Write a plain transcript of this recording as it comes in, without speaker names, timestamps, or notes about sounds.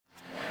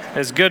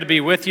It's good to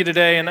be with you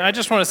today, and I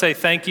just want to say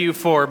thank you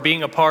for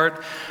being a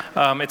part.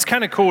 It's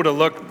kind of cool to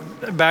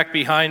look back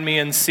behind me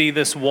and see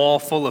this wall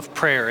full of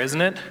prayer,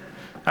 isn't it?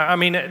 I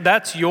mean,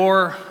 that's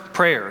your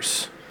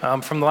prayers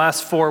from the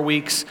last 4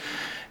 weeks,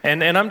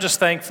 and I'm just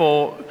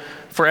thankful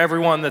for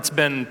everyone that's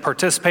been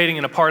participating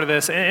in a part of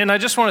this. And I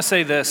just want to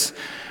say this,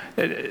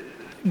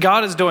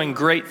 God is doing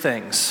great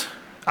things.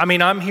 I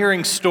mean, I'm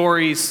hearing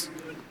stories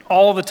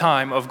all the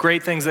time of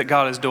great things that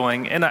God is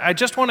doing. And I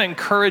just want to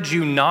encourage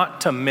you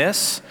not to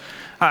miss.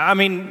 I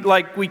mean,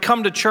 like, we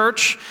come to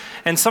church,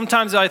 and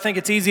sometimes I think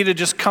it's easy to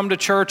just come to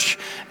church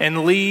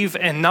and leave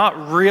and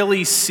not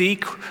really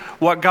seek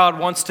what God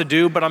wants to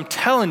do. But I'm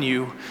telling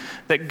you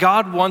that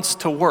God wants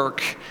to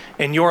work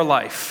in your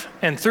life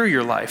and through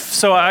your life.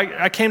 So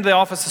I came to the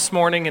office this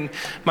morning, and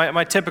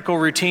my typical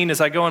routine is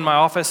I go in my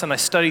office and I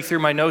study through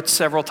my notes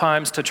several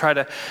times to try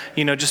to,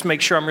 just make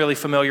sure I'm really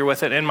familiar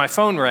with it. And my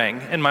phone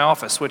rang in my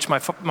office, which my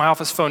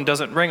office phone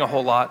doesn't ring a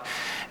whole lot,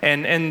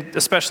 and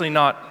especially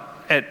not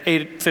at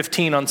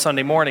 8:15 on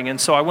Sunday morning.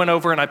 And so I went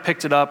over and I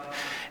picked it up,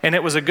 and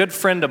it was a good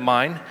friend of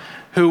mine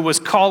who was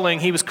calling.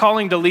 He was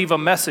calling to leave a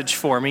message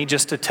for me,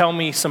 just to tell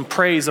me some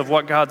praise of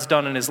what God's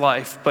done in his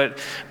life. But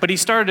he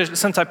started to,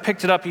 since I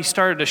picked it up, he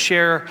started to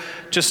share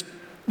just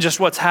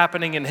what's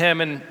happening in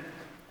him. And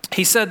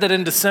he said that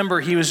in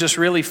December, he was just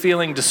really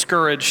feeling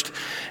discouraged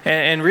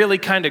and really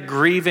kind of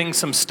grieving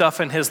some stuff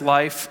in his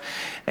life.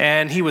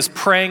 And he was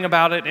praying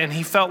about it, and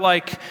he felt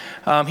like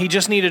he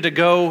just needed to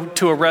go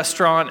to a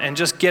restaurant and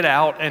just get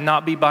out and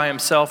not be by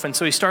himself. And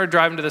so he started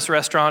driving to this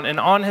restaurant, and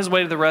on his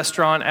way to the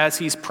restaurant, as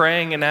he's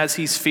praying and as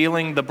he's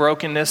feeling the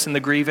brokenness and the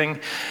grieving,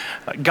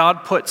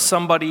 God put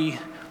somebody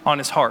on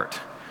his heart.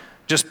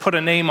 Just put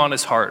a name on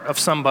his heart of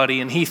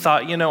somebody, and he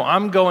thought,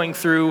 I'm going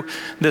through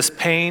this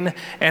pain,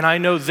 and I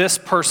know this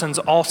person's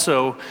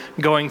also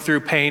going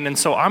through pain, and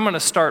so I'm going to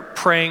start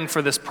praying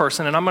for this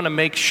person, and I'm going to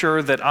make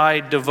sure that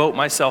I devote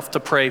myself to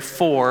pray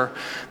for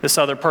this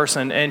other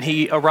person. And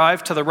he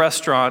arrived to the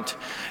restaurant,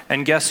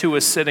 and guess who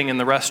was sitting in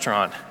the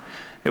restaurant?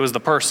 It was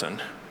the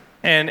person.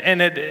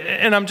 And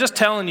I'm just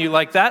telling you,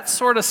 like, that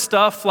sort of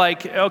stuff,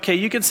 like, okay,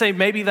 you can say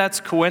maybe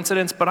that's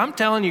coincidence, but I'm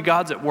telling you,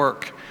 God's at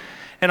work.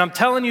 And I'm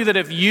telling you that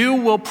if you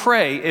will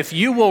pray, if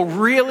you will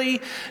really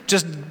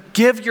just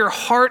give your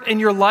heart and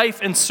your life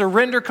and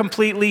surrender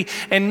completely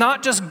and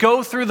not just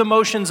go through the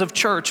motions of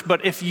church,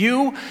 but if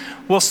you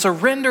will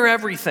surrender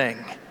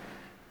everything,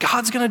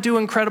 God's going to do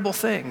incredible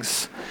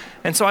things.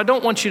 And so I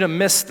don't want you to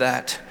miss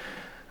that.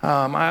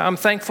 I'm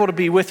thankful to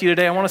be with you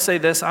today. I want to say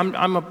this.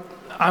 I'll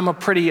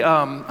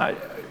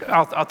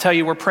tell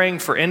you, we're praying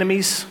for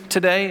enemies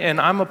today, and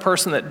I'm a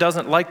person that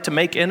doesn't like to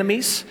make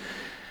enemies.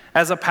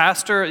 As a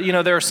pastor,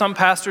 there are some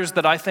pastors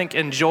that I think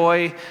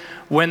enjoy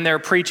when their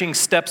preaching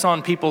steps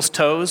on people's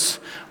toes,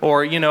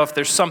 or, if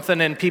there's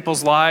something in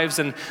people's lives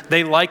and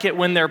they like it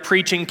when their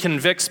preaching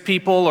convicts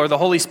people or the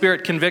Holy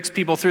Spirit convicts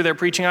people through their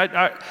preaching.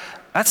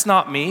 That's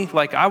not me.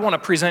 Like, I want to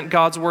present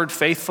God's word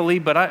faithfully,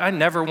 but I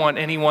never want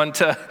anyone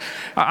to,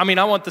 I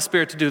want the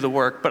Spirit to do the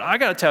work. But I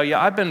got to tell you,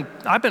 I've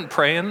been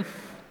praying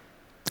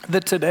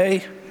that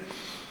today,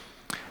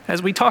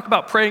 as we talk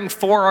about praying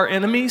for our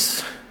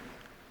enemies,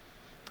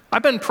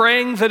 I've been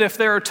praying that if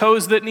there are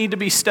toes that need to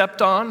be stepped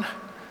on,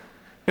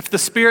 if the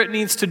Spirit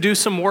needs to do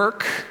some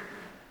work,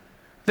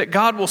 that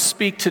God will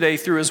speak today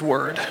through His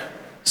Word.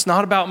 It's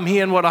not about me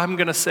and what I'm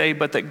going to say,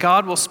 but that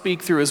God will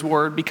speak through His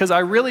Word, because I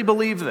really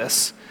believe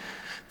this,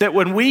 that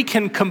when we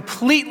can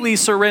completely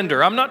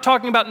surrender, I'm not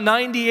talking about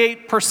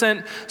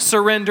 98%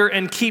 surrender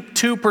and keep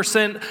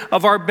 2%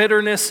 of our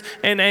bitterness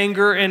and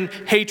anger and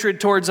hatred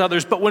towards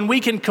others, but when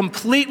we can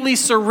completely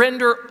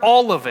surrender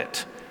all of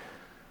it,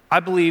 I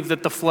believe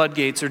that the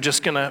floodgates are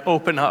just going to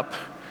open up,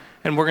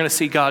 and we're going to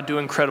see God do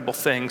incredible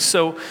things.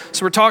 So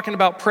we're talking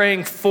about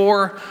praying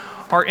for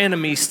our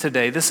enemies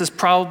today. This is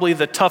probably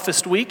the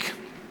toughest week.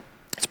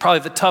 It's probably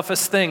the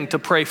toughest thing to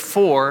pray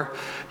for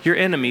your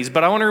enemies.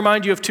 But I want to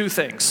remind you of two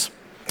things.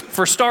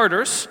 For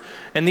starters,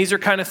 and these are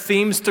kind of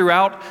themes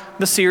throughout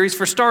the series,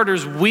 for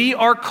starters, we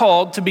are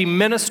called to be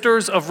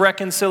ministers of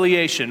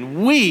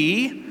reconciliation.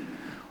 We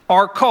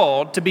are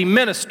called to be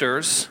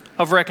ministers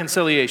of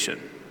reconciliation.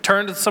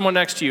 Turn to someone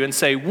next to you and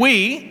say,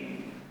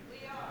 we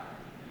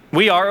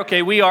are.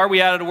 Okay, we are.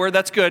 We added a word.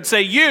 That's good.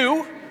 Say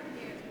you.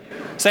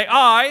 Say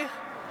I.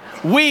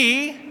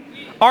 We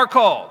are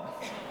called.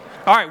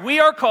 All right, we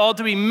are called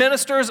to be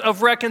ministers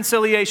of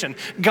reconciliation.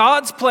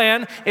 God's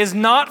plan is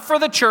not for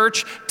the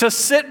church to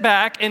sit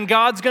back and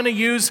God's going to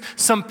use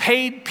some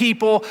paid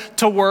people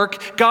to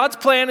work. God's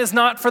plan is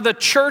not for the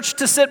church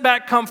to sit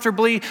back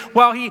comfortably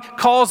while He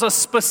calls a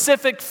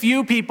specific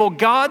few people.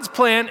 God's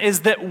plan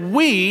is that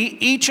we,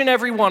 each and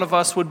every one of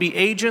us, would be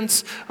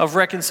agents of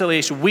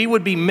reconciliation. We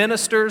would be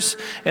ministers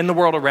in the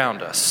world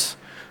around us.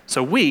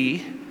 So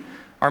we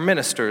are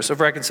ministers of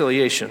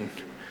reconciliation.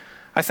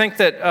 I think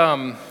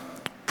that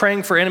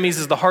praying for enemies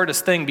is the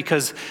hardest thing,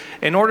 because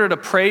in order to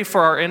pray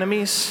for our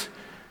enemies,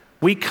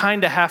 we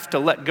kind of have to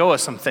let go of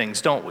some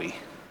things, don't we?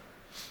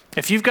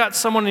 If you've got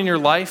someone in your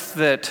life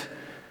that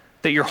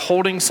you're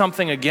holding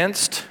something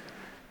against,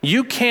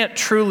 You can't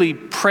truly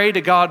pray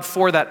to God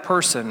for that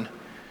person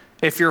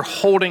if you're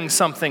holding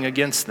something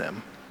against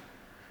them.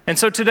 And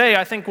so today,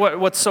 I think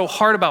what's so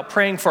hard about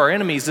praying for our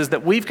enemies is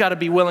that we've got to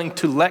be willing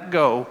to let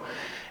go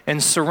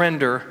and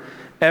surrender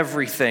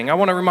everything. I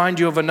want to remind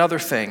you of another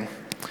thing,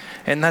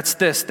 and that's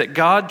this, that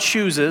God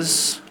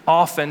chooses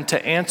often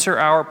to answer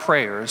our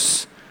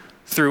prayers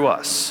through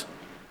us.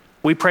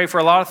 We pray for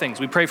a lot of things.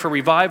 We pray for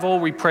revival.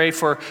 We pray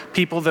for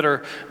people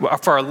for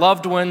our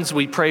loved ones.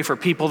 We pray for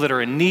people that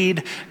are in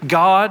need.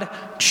 God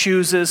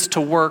chooses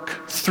to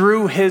work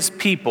through his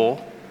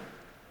people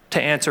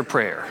to answer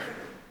prayer.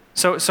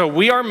 So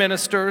we are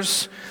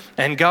ministers,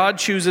 and God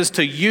chooses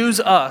to use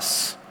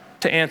us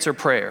to answer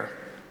prayer.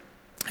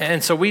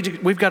 And so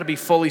we've got to be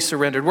fully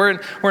surrendered. We're in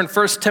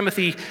 1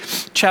 Timothy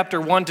chapter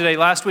 1 today.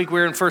 Last week we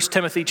were in 1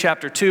 Timothy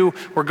chapter 2.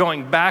 We're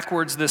going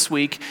backwards this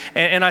week.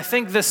 And I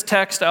think this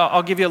text,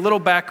 I'll give you a little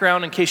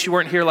background in case you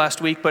weren't here last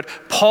week, but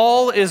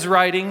Paul is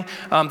writing,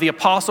 the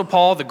Apostle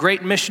Paul, the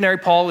great missionary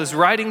Paul, is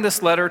writing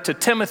this letter to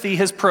Timothy,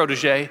 his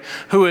protege,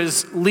 who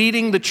is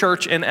leading the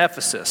church in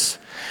Ephesus.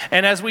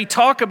 And as we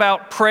talk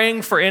about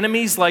praying for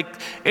enemies,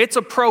 it's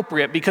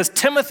appropriate because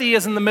Timothy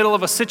is in the middle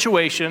of a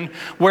situation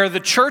where the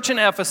church in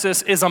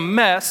Ephesus is a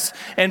mess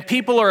and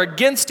people are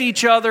against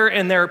each other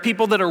and there are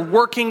people that are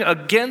working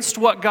against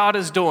what God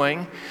is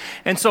doing.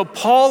 And so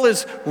Paul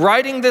is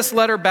writing this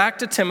letter back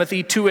to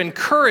Timothy to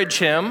encourage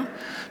him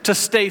to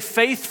stay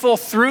faithful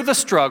through the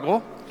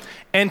struggle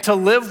and to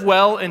live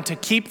well and to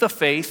keep the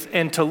faith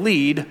and to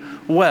lead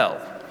well.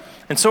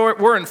 And so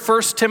we're in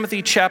 1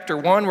 Timothy chapter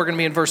 1. We're going to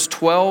be in verse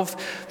 12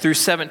 through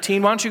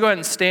 17. Why don't you go ahead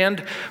and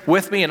stand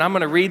with me, and I'm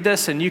going to read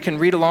this, and you can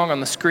read along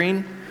on the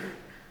screen.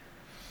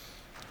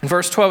 In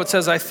verse 12, it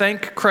says, I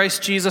thank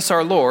Christ Jesus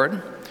our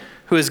Lord,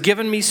 who has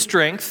given me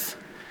strength,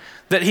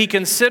 that he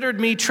considered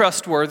me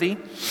trustworthy,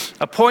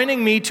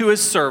 appointing me to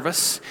his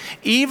service.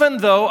 Even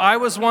though I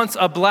was once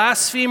a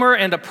blasphemer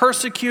and a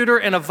persecutor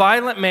and a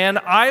violent man,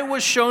 I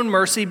was shown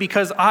mercy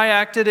because I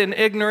acted in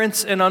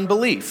ignorance and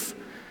unbelief.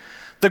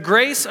 The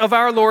grace of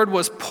our Lord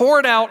was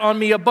poured out on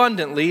me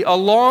abundantly,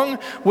 along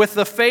with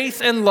the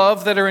faith and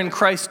love that are in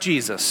Christ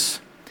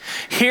Jesus.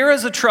 Here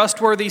is a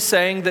trustworthy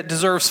saying that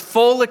deserves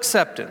full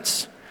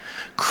acceptance.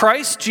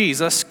 Christ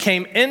Jesus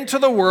came into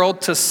the world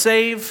to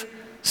save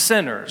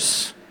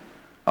sinners,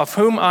 of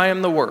whom I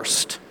am the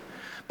worst.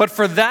 But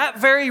for that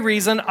very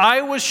reason, I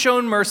was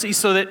shown mercy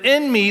so that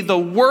in me, the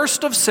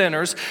worst of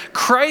sinners,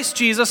 Christ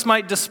Jesus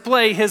might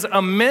display his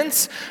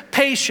immense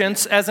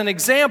patience as an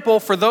example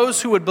for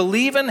those who would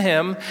believe in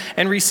him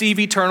and receive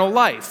eternal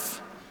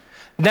life.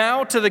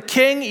 Now to the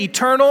King,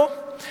 eternal,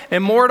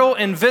 immortal,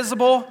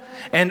 invisible,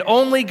 and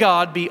only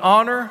God, be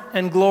honor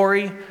and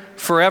glory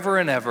forever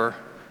and ever.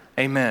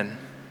 Amen.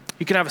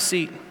 You can have a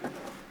seat.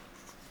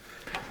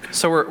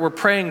 So we're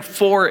praying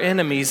for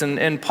enemies,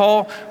 and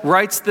Paul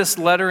writes this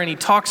letter, and he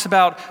talks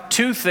about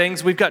two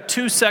things. We've got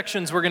two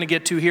sections we're going to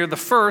get to here. The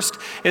first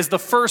is the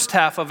first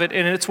half of it,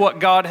 and it's what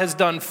God has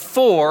done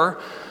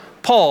for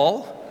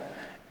Paul.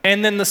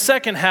 And then the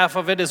second half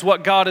of it is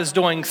what God is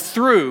doing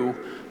through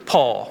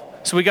Paul.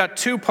 So we got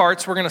two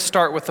parts. We're going to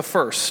start with the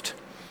first.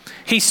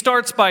 He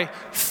starts by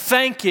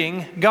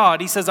thanking God.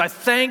 He says, I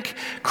thank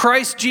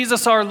Christ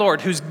Jesus our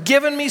Lord, who's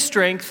given me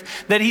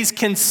strength, that he's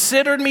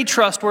considered me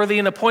trustworthy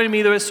and appointed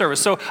me to his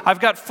service. So I've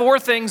got four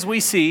things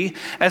we see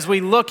as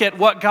we look at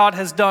what God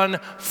has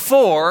done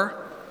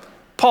for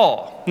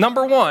Paul.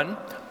 Number one,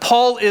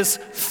 Paul is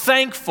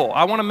thankful.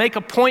 I want to make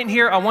a point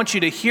here. I want you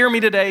to hear me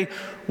today.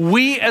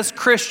 We as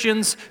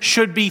Christians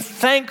should be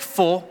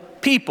thankful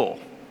people.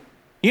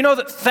 You know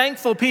that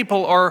thankful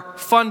people are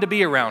fun to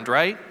be around,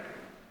 right?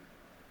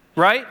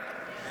 Right?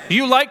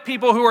 You like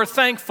people who are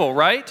thankful,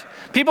 right?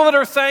 People that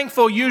are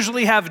thankful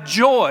usually have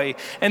joy,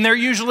 and they're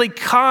usually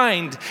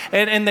kind,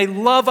 and they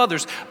love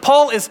others.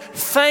 Paul is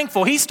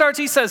thankful. He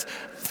says,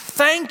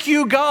 thank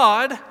you,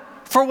 God,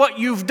 for what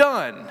you've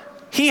done.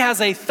 He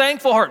has a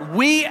thankful heart.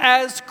 We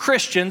as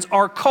Christians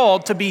are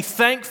called to be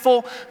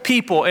thankful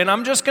people. And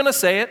I'm just going to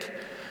say it.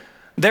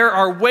 There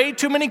are way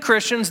too many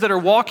Christians that are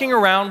walking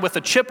around with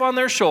a chip on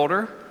their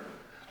shoulder.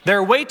 There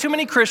are way too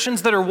many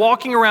Christians that are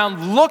walking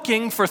around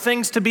looking for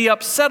things to be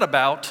upset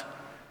about,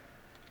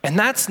 and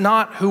that's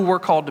not who we're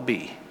called to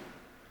be.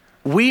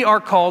 We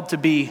are called to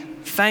be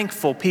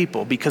thankful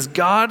people because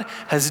God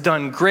has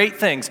done great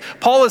things.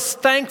 Paul is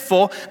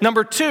thankful.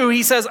 Number two,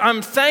 he says,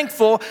 I'm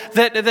thankful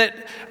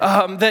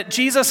that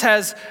Jesus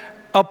has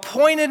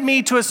appointed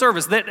me to his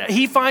service, that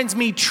he finds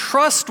me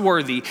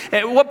trustworthy.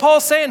 And what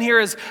Paul's saying here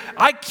is,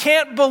 I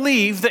can't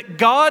believe that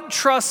God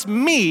trusts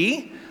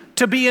me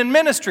to be in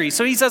ministry.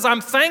 So he says,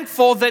 I'm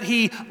thankful that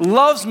he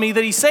loves me,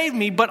 that he saved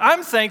me, but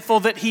I'm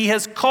thankful that he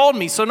has called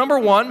me. So number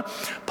one,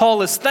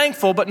 Paul is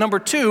thankful, but number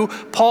two,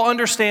 Paul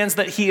understands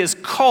that he is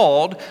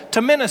called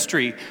to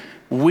ministry.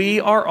 We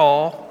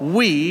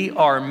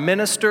are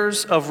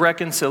ministers of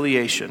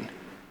reconciliation.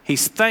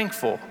 He's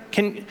thankful.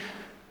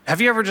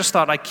 Have you ever just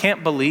thought, I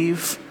can't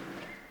believe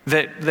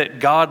that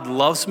God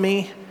loves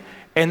me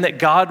and that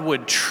God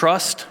would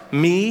trust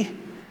me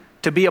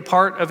to be a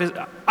part of his?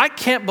 I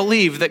can't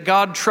believe that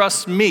God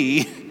trusts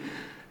me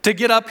to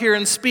get up here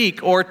and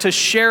speak or to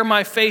share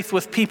my faith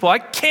with people. I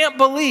can't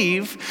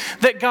believe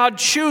that God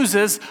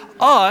chooses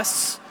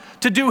us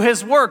to do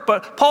his work.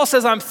 But Paul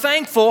says, I'm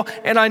thankful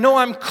and I know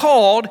I'm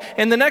called.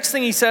 And the next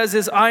thing he says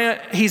is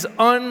he's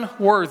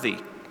unworthy.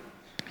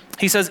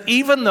 He says,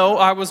 even though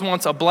I was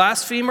once a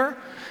blasphemer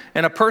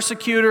and a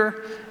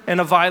persecutor and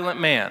a violent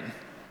man.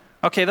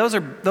 Okay, those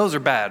are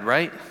bad,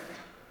 right?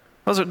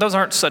 Those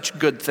aren't such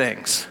good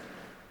things.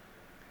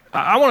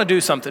 I want to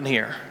do something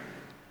here.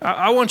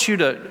 I want you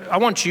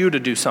to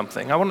do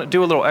something. I want to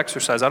do a little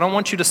exercise. I don't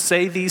want you to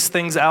say these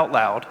things out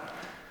loud.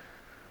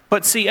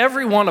 But see,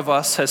 every one of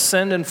us has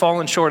sinned and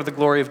fallen short of the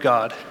glory of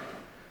God.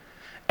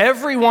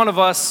 Every one of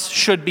us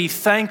should be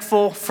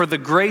thankful for the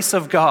grace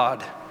of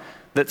God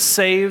that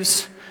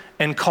saves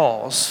and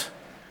calls.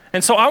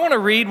 And so I want to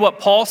read what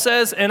Paul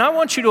says, and I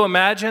want you to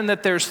imagine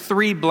that there's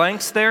 3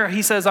 blanks there.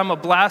 He says, I'm a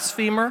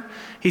blasphemer.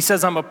 He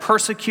says, I'm a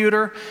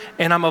persecutor,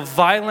 and I'm a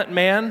violent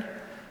man.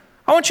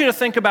 I want you to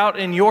think about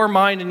in your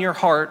mind and your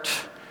heart,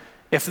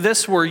 if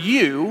this were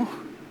you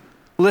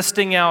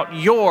listing out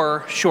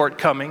your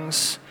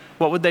shortcomings,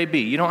 what would they be?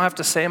 You don't have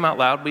to say them out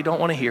loud. We don't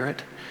want to hear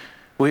it.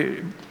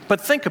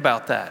 But think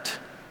about that.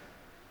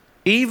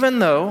 Even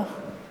though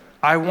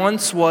I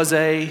once was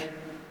a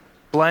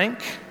blank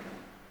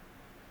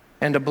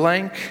and a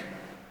blank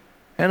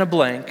and a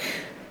blank,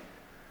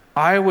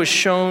 I was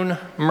shown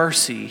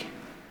mercy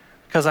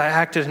because I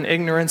acted in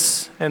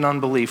ignorance and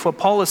unbelief. What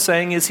Paul is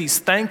saying is he's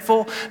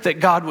thankful that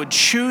God would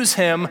choose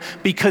him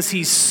because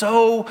he's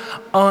so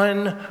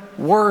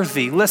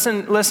unworthy.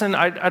 Listen,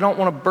 I don't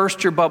want to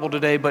burst your bubble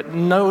today, but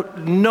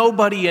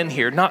nobody in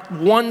here, not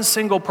one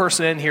single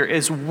person in here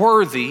is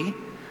worthy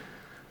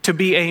to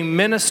be a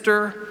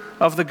minister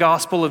of the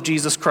gospel of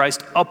Jesus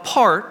Christ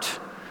apart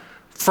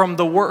from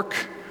the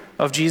work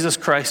of Jesus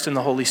Christ and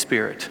the Holy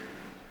Spirit.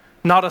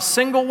 Not a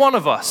single one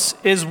of us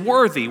is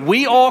worthy.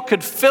 We all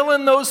could fill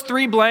in those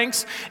 3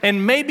 blanks,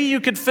 and maybe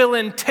you could fill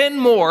in 10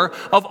 more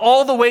of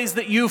all the ways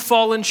that you've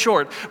fallen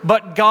short.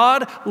 But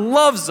God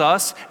loves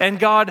us, and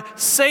God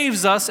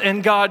saves us,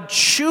 and God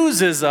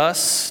chooses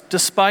us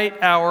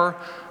despite our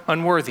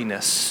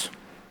unworthiness.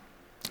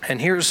 And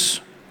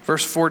here's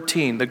verse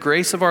 14. The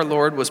grace of our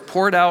Lord was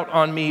poured out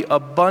on me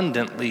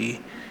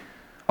abundantly,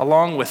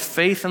 along with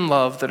faith and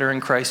love that are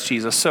in Christ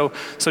Jesus. So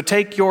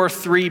take your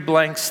 3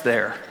 blanks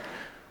there,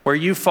 where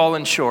you've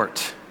fallen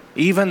short,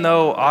 even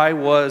though I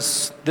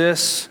was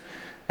this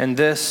and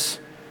this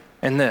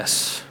and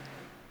this.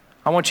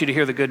 I want you to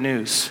hear the good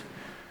news.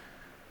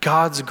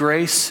 God's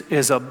grace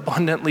is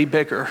abundantly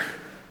bigger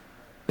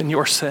than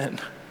your sin.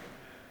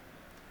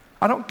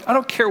 I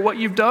don't care what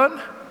you've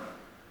done.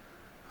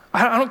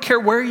 I don't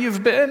care where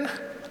you've been.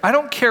 I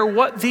don't care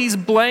what these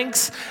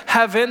blanks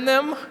have in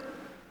them.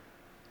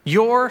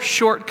 Your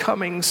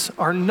shortcomings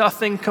are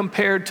nothing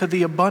compared to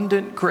the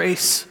abundant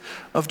grace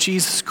of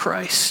Jesus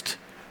Christ.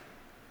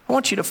 I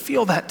want you to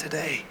feel that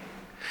today.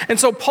 And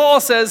so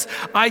Paul says,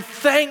 I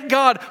thank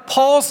God.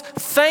 Paul's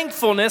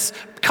thankfulness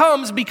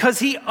comes because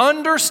he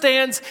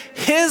understands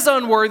his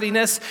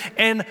unworthiness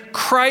and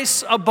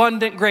Christ's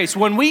abundant grace.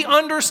 When we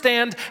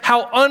understand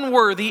how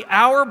unworthy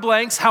our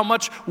blanks, how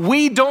much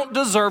we don't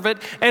deserve it,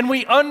 and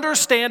we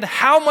understand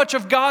how much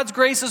of God's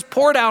grace is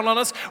poured out on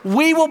us,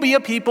 we will be a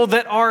people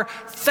that are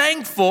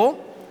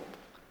thankful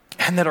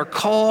and that are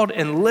called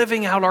and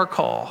living out our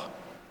call.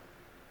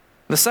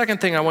 The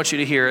second thing I want you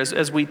to hear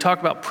as we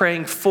talk about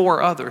praying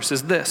for others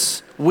is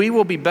this. We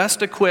will be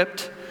best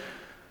equipped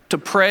to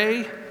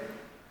pray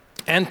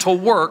and to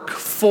work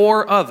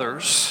for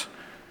others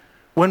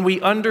when we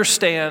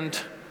understand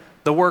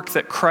the work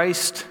that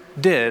Christ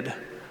did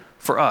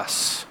for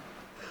us.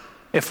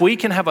 If we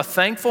can have a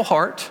thankful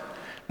heart,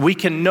 we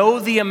can know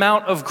the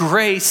amount of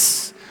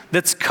grace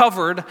that's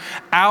covered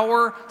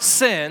our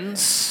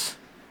sins,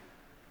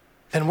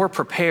 then we're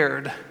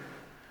prepared.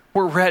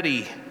 We're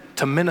ready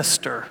to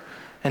minister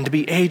and to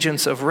be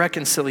agents of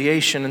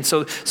reconciliation. And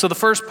so the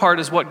first part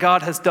is what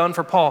God has done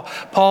for Paul.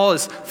 Paul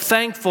is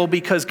thankful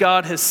because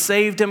God has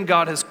saved him,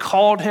 God has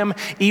called him.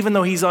 Even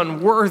though he's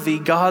unworthy,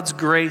 God's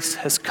grace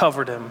has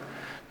covered him.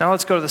 Now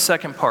let's go to the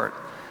second part,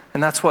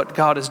 and that's what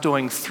God is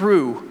doing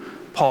through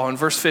Paul. In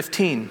verse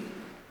 15,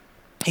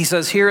 he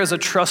says, here is a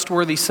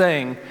trustworthy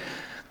saying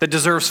that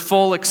deserves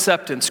full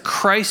acceptance.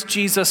 Christ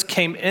Jesus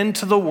came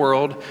into the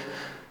world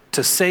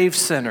to save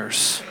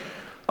sinners,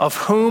 of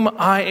whom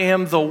I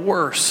am the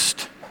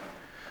worst.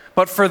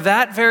 But for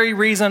that very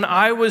reason,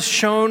 I was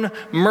shown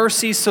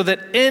mercy so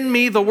that in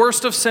me, the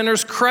worst of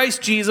sinners,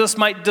 Christ Jesus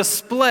might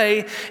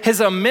display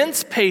his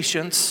immense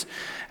patience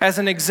as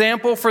an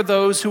example for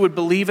those who would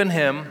believe in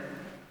him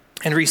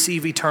and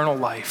receive eternal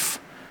life.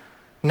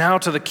 Now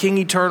to the King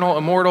eternal,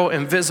 immortal,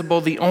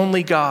 invisible, the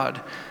only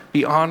God,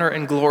 be honor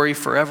and glory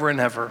forever and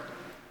ever.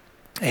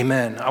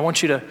 Amen. I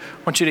want you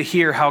to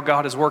hear how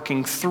God is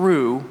working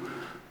through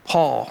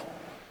Paul.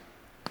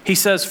 He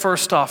says,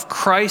 first off,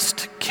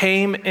 Christ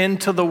came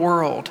into the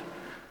world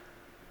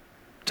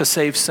to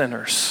save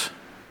sinners.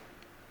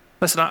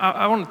 Listen,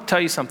 I want to tell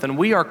you something.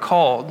 We are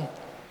called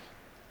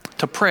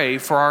to pray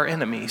for our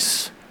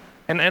enemies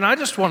And I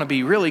just want to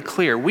be really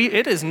clear.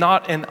 It is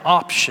not an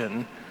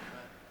option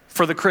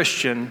for the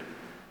Christian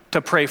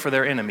to pray for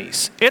their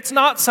enemies. It's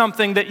not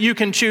something that you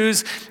can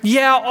choose,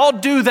 yeah, I'll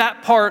do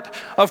that part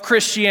of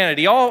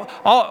Christianity.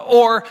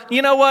 Or,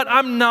 you know what,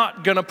 I'm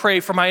not going to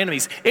pray for my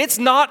enemies. It's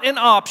not an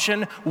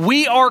option.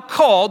 We are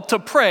called to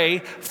pray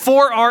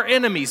for our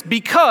enemies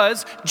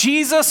because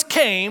Jesus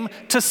came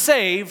to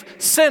save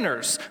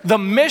sinners. The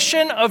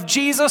mission of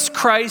Jesus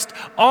Christ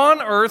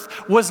on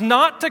earth was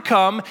not to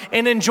come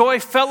and enjoy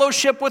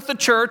fellowship with the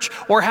church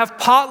or have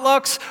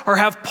potlucks or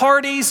have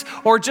parties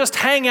or just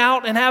hang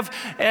out and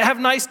have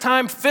nice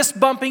time fist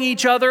bumping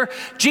each other.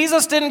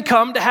 Jesus didn't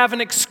come to have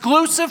an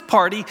exclusive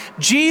party.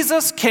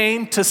 Jesus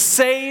came to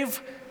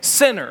save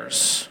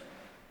sinners.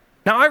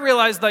 Now I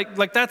realize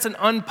like that's an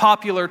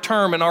unpopular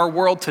term in our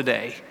world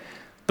today,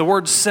 the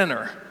word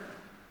sinner.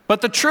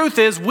 But the truth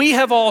is we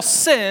have all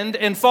sinned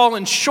and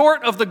fallen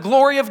short of the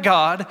glory of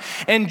God,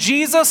 and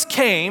Jesus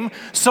came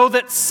so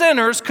that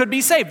sinners could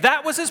be saved.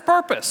 That was his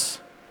purpose.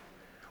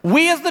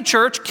 We as the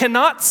church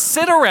cannot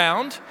sit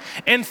around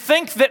and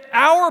think that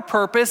our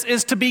purpose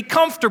is to be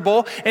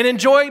comfortable and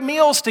enjoy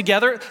meals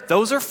together.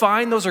 Those are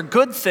fine, those are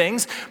good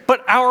things,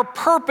 but our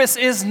purpose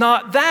is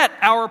not that.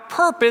 Our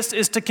purpose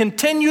is to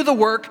continue the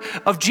work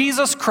of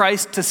Jesus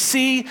Christ to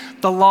see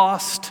the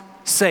lost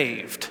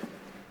saved.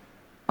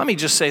 Let me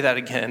just say that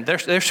again.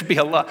 There should be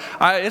a lot.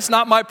 It's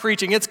not my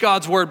preaching, it's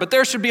God's word, but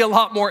there should be a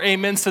lot more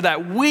amens to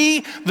that.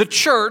 We, the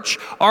church,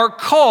 are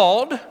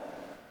called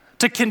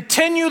to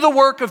continue the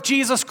work of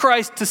Jesus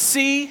Christ to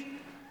see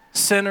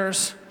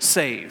sinners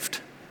saved.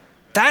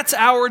 That's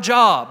our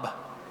job.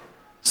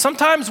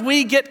 Sometimes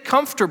we get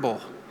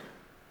comfortable.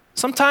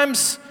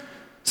 Sometimes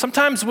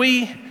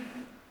we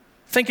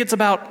think it's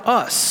about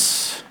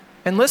us.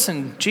 And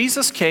listen,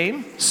 Jesus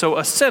came so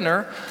a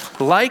sinner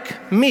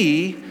like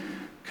me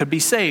could be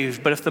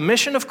saved. But if the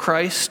mission of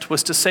Christ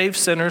was to save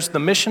sinners, the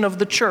mission of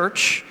the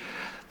church,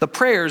 the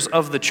prayers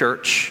of the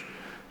church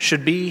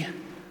should be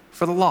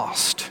for the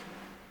lost.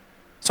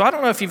 So I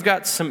don't know if you've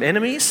got some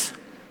enemies,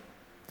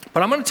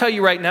 but I'm going to tell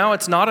you right now,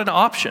 it's not an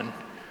option.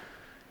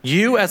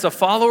 You as a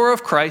follower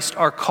of Christ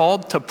are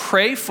called to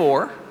pray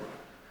for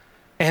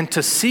and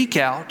to seek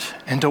out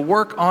and to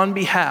work on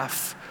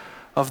behalf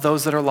of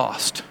those that are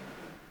lost.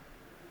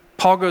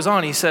 Paul goes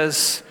on, he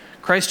says,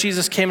 Christ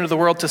Jesus came into the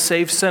world to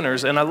save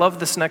sinners, and I love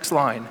this next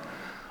line,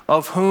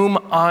 of whom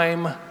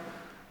I'm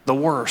the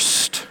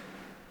worst.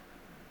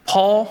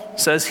 Paul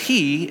says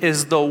he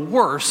is the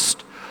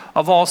worst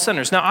of all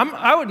sinners. Now,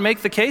 I would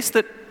make the case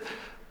that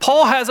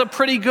Paul has a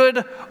pretty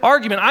good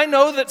argument. I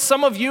know that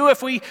some of you,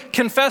 if we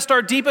confessed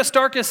our deepest,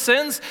 darkest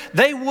sins,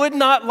 they would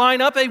not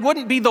line up. They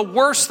wouldn't be the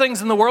worst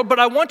things in the world. But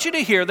I want you to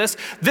hear this.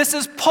 This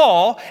is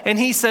Paul, and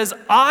he says,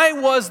 I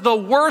was the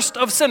worst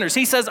of sinners.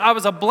 He says, I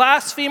was a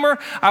blasphemer,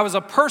 I was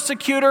a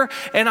persecutor,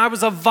 and I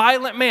was a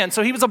violent man.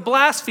 So he was a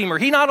blasphemer.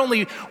 He not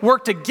only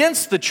worked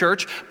against the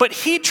church, but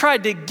he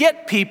tried to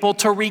get people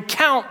to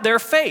recount their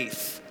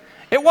faith.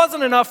 It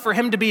wasn't enough for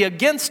him to be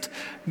against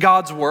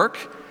God's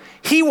work.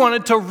 He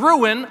wanted to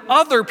ruin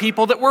other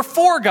people that were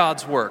for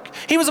God's work.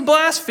 He was a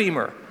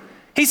blasphemer.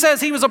 He says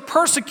he was a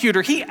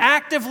persecutor. He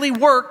actively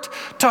worked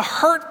to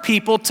hurt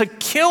people, to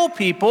kill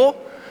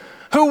people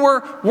who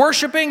were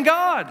worshiping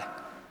God.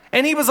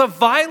 And he was a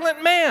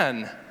violent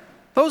man.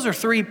 Those are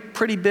three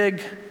pretty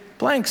big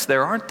blanks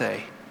there, aren't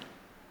they?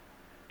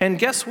 And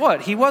guess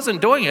what? He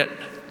wasn't doing it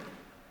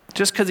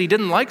just because he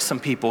didn't like some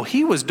people.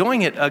 He was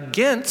doing it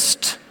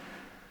against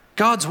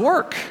God's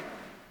work.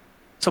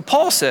 So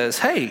Paul says,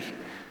 hey,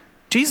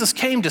 Jesus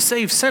came to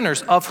save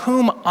sinners, of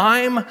whom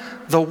I'm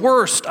the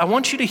worst. I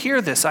want you to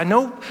hear this. I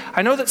know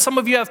that some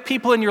of you have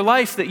people in your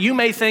life that you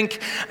may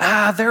think,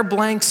 their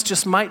blanks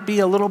just might be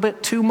a little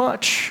bit too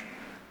much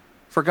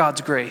for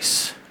God's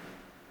grace.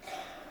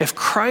 If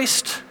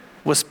Christ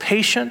was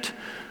patient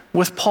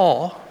with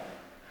Paul,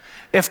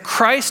 if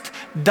Christ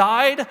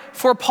died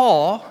for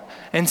Paul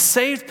and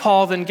saved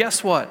Paul, then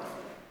guess what?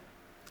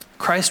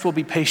 Christ will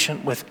be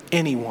patient with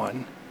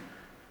anyone.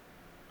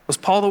 Was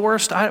Paul the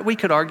worst? We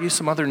could argue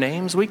some other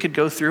names. We could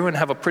go through and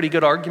have a pretty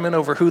good argument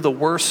over who the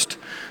worst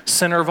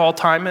sinner of all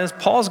time is.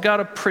 Paul's got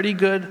a pretty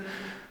good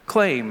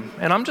claim.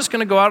 And I'm just going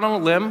to go out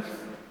on a limb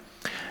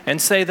and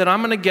say that I'm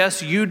going to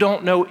guess you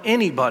don't know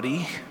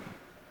anybody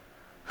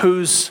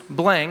whose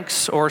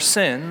blanks or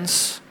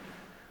sins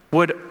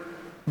would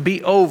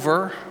be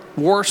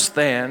worse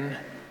than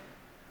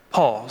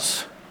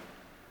Paul's.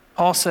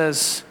 Paul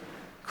says,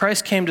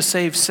 Christ came to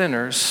save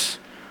sinners,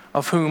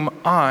 of whom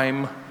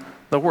I'm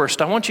the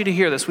worst. I want you to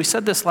hear this. We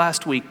said this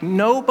last week.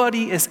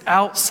 Nobody is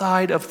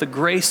outside of the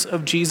grace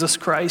of Jesus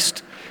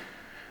Christ.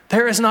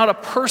 There is not a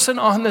person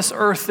on this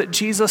earth that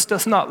Jesus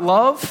does not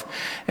love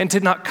and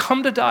did not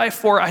come to die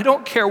for. I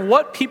don't care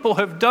what people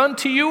have done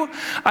to you.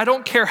 I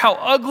don't care how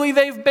ugly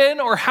they've been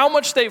or how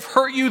much they've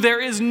hurt you. There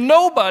is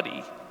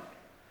nobody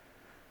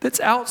that's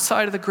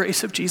outside of the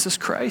grace of Jesus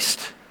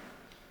Christ.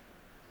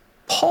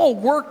 Paul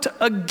worked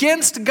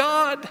against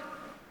God,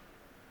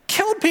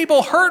 killed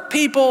people, hurt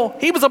people.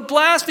 He was a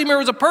blasphemer, he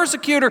was a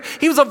persecutor,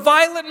 he was a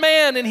violent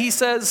man, and he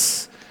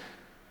says,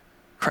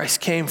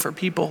 Christ came for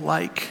people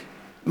like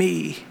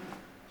me.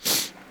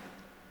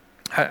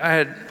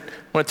 I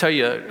want to tell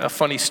you a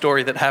funny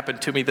story that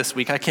happened to me this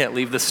week. I can't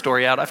leave this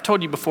story out. I've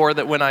told you before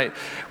that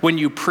when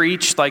you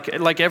preach,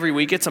 like every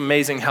week, it's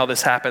amazing how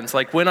this happens.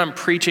 Like when I'm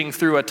preaching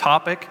through a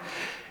topic,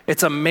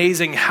 it's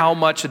amazing how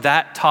much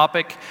that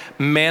topic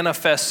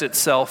manifests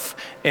itself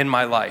in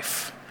my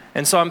life.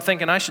 And so I'm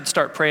thinking I should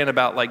start praying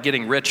about like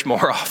getting rich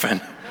more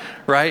often,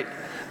 right?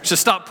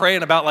 Just stop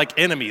praying about like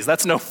enemies.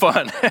 That's no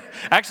fun.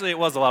 Actually, it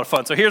was a lot of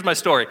fun. So here's my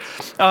story.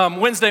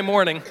 Wednesday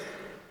morning,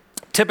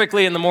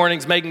 typically in the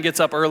mornings, Megan gets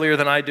up earlier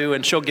than I do,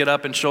 and she'll get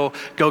up and she'll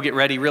go get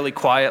ready really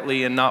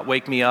quietly and not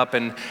wake me up.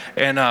 And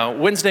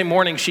Wednesday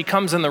morning, she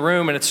comes in the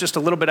room, and it's just a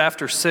little bit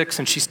after 6,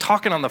 and she's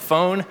talking on the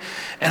phone.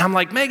 And I'm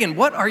like, Megan,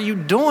 what are you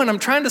doing? I'm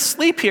trying to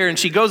sleep here. And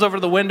she goes over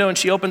to the window, and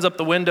she opens up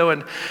the window,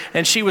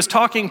 and she was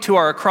talking to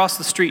our across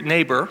the street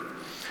neighbor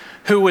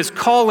who was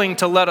calling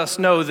to let us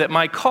know that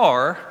my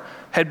car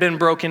had been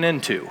broken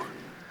into.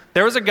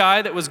 There was a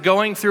guy that was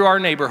going through our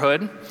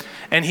neighborhood,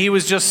 and he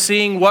was just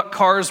seeing what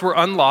cars were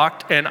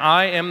unlocked, and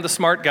I am the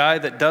smart guy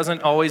that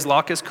doesn't always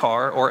lock his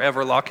car or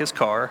ever lock his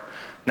car.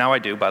 Now I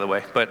do, by the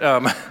way.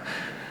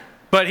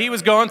 But he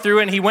was going through,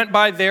 and he went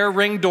by their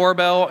Ring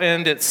doorbell,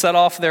 and it set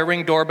off their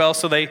Ring doorbell.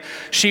 So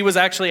she was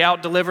actually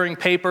out delivering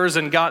papers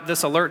and got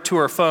this alert to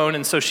her phone,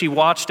 and so she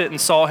watched it and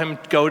saw him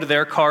go to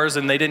their cars,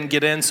 and they didn't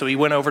get in, so he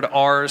went over to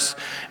ours,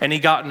 and he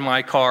got in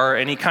my car,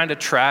 and he kind of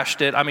trashed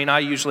it. I mean, I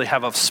usually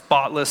have a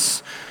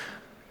spotless...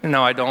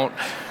 No, I don't.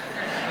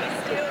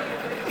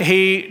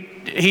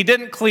 He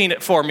didn't clean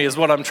it for me is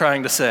what I'm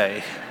trying to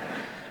say.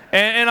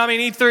 And I mean,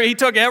 he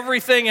took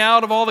everything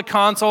out of all the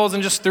consoles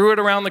and just threw it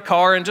around the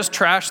car and just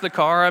trashed the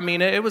car. I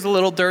mean, it was a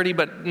little dirty,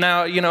 but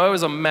now, it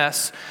was a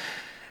mess.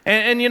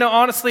 And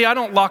honestly, I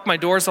don't lock my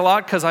doors a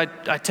lot because I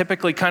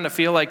typically kind of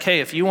feel like,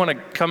 hey, if you want to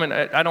come in,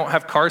 I don't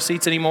have car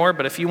seats anymore,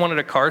 but if you wanted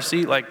a car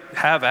seat, like,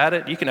 have at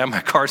it. You can have my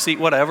car seat,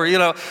 whatever,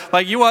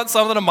 like you want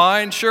something of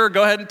mine, sure,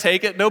 go ahead and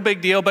take it, no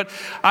big deal. But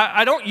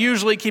I don't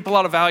usually keep a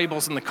lot of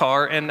valuables in the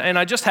car, and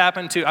I just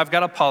happen to, I've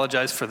got to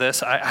apologize for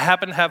this. I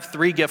happen to have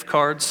 3 gift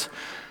cards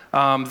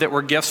that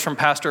were gifts from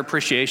Pastor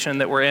Appreciation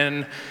that were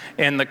in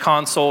the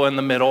console in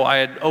the middle. I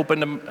had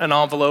opened an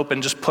envelope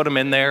and just put them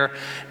in there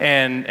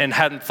and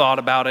hadn't thought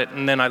about it.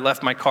 And then I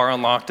left my car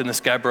unlocked and this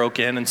guy broke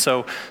in. And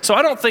so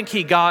I don't think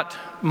he got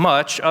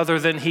much other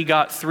than he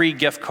got 3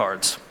 gift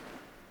cards.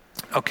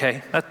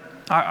 Okay,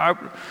 I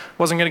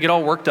wasn't going to get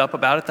all worked up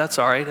about it. That's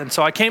all right. And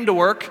so I came to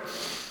work,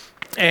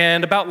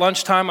 and about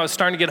lunchtime I was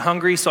starting to get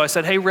hungry. So I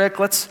said, hey, Rick,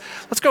 let's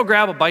go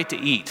grab a bite to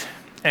eat.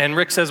 And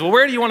Rick says, well,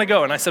 where do you want to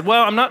go? And I said,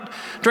 well, I'm not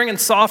drinking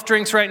soft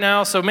drinks right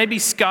now, so maybe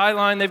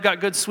Skyline, they've got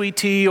good sweet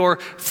tea, or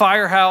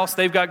Firehouse,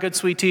 they've got good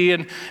sweet tea.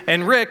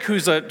 And Rick,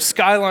 who's a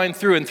Skyline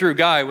through and through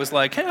guy, was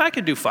like, hey, I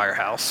could do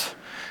Firehouse.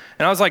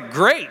 And I was like,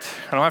 great,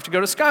 I don't have to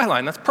go to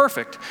Skyline, that's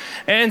perfect.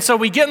 And so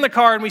we get in the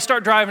car and we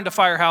start driving to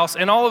Firehouse,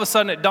 and all of a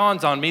sudden it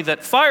dawns on me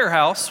that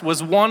Firehouse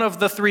was one of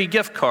the 3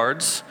 gift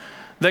cards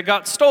that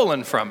got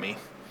stolen from me.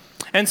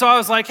 And so I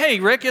was like, hey,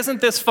 Rick,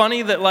 isn't this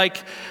funny that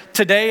like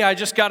today I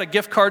just got a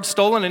gift card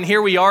stolen and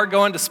here we are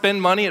going to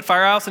spend money at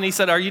Firehouse? And he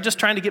said, are you just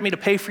trying to get me to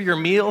pay for your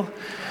meal?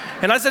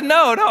 And I said,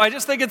 no, I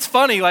just think it's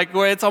funny. Like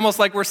it's almost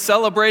like we're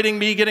celebrating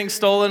me getting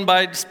stolen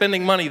by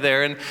spending money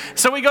there. And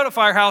so we go to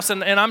Firehouse,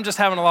 and I'm just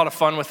having a lot of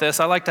fun with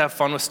this. I like to have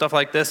fun with stuff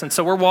like this. And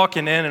so we're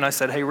walking in, and I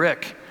said, hey,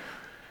 Rick,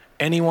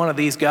 any one of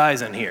these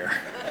guys in here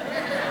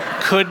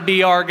could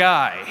be our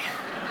guy.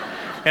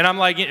 And I'm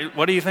like,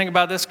 what do you think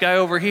about this guy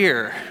over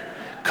here?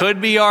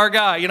 Could be our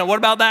guy. What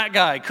about that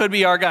guy? Could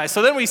be our guy.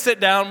 So then we sit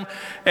down,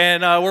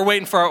 and we're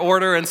waiting for our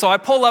order. And so I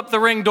pull up the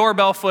Ring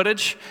doorbell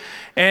footage,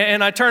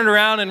 and I turn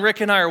around, and Rick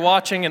and I are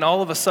watching, and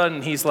all of a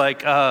sudden he's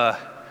like, that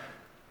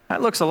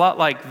looks a lot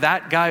like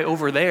that guy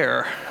over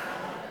there.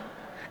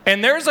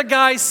 And there's a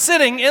guy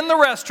sitting in the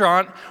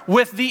restaurant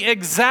with the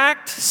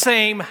exact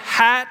same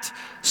hat,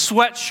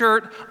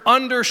 sweatshirt,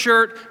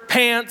 undershirt,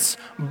 pants,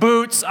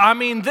 boots. I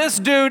mean, this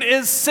dude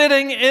is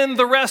sitting in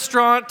the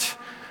restaurant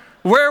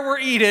where we're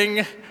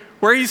eating,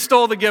 where he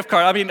stole the gift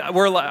card. I mean, I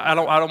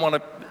don't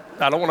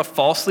want to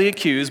falsely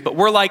accuse, but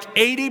we're like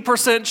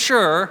 80%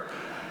 sure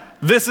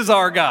this is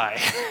our guy.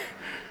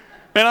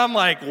 And I'm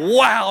like,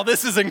 wow,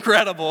 this is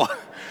incredible.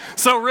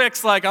 So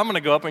Rick's like, I'm going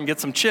to go up and get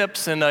some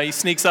chips, and he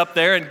sneaks up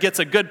there and gets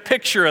a good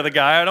picture of the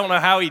guy. I don't know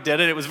how he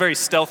did it. It was very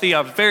stealthy.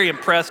 I was very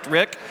impressed,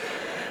 Rick.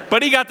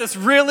 But he got this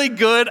really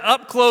good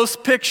up-close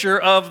picture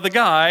of the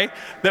guy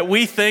that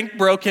we think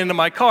broke into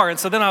my car. And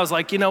so then I was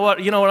like, you know what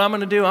I'm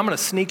going to do? I'm going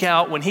to sneak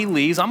out when he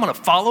leaves. I'm going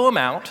to follow him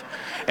out,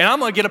 and I'm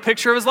going to get a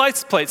picture of his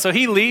license plate. So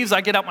he leaves.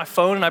 I get out my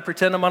phone, and I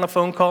pretend I'm on a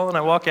phone call, and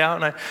I walk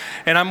out,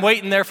 and I'm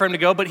waiting there for him to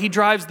go. But he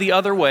drives the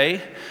other way.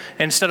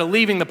 And instead of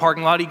leaving the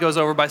parking lot, he goes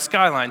over by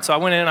Skyline. So I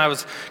went in, and I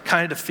was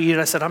kind of defeated.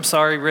 I said, I'm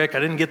sorry, Rick. I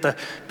didn't get the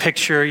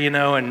picture,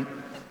 and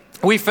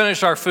we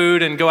finish our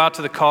food and go out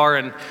to the car,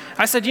 and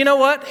I said, you know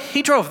what?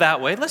 He drove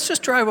that way. Let's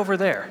just drive over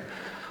there.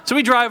 So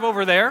we drive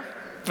over there,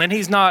 and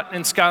he's not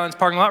in Skyline's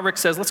parking lot. Rick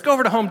says, let's go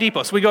over to Home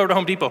Depot. So we go over to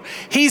Home Depot.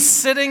 He's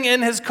sitting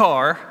in his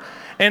car,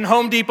 in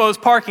Home Depot's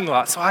parking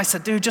lot. So I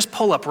said, dude, just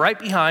pull up right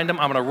behind him.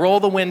 I'm going to roll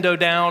the window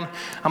down.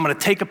 I'm going to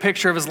take a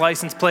picture of his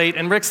license plate.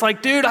 And Rick's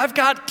like, dude, I've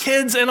got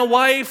kids and a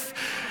wife.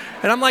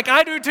 And I'm like,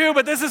 I do too,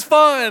 but this is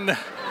fun.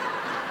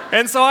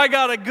 And so I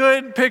got a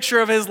good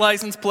picture of his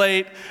license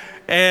plate,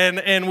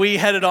 and we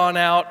headed on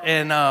out.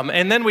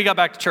 And then we got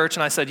back to church,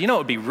 and I said, you know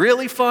what would be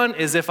really fun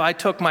is if I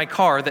took my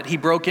car that he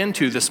broke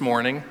into this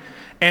morning,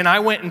 and I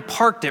went and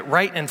parked it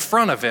right in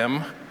front of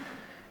him,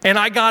 and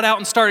I got out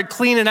and started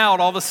cleaning out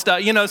all the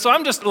stuff. So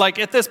I'm just like,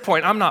 at this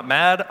point, I'm not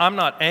mad. I'm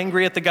not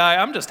angry at the guy.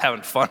 I'm just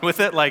having fun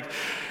with it.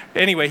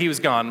 Anyway, he was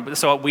gone,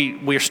 so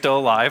we're still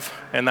alive,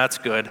 and that's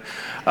good.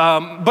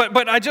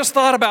 But I just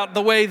thought about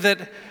the way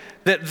that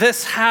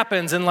this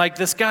happens, and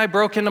this guy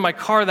broke into my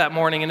car that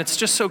morning, and it's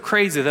just so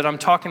crazy that I'm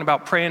talking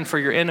about praying for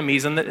your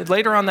enemies. And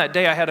later on that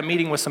day, I had a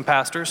meeting with some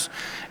pastors,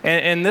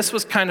 and this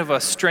was kind of a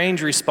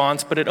strange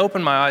response, but it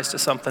opened my eyes to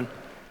something.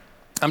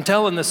 I'm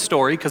telling this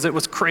story because it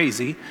was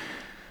crazy,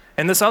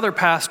 and this other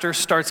pastor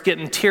starts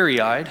getting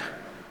teary-eyed,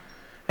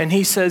 and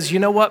he says, you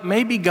know what,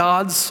 maybe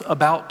God's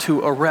about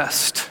to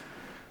arrest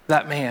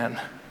that man.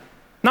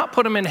 Not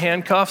put him in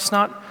handcuffs,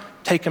 not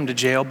take him to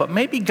jail, but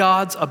maybe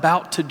God's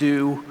about to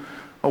do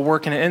a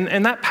work in it.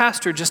 And that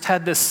pastor just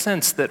had this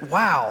sense that,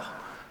 wow,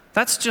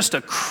 that's just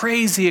a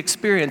crazy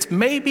experience.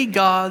 Maybe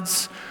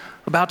God's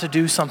about to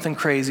do something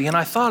crazy. And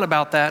I thought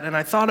about that, and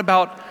I thought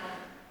about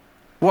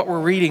what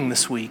we're reading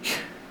this week.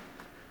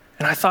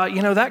 And I thought,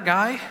 that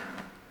guy,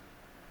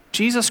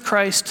 Jesus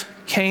Christ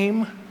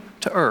came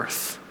to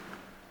earth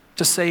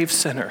to save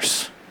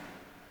sinners.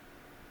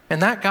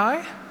 And that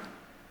guy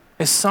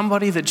is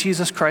somebody that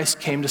Jesus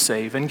Christ came to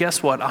save. And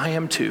guess what? I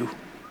am too,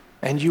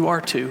 and you are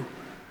too.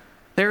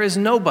 There is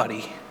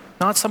nobody,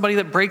 not somebody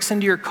that breaks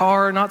into your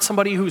car, not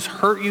somebody who's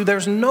hurt you.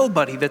 There's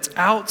nobody that's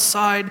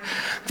outside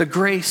the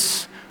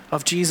grace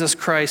of Jesus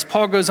Christ.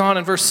 Paul goes on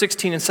in verse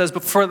 16 and says,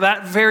 but for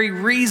that very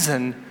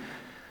reason,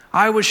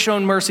 I was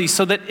shown mercy,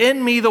 so that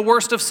in me, the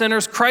worst of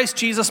sinners, Christ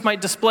Jesus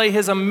might display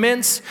his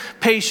immense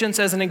patience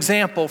as an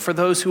example for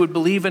those who would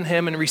believe in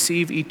him and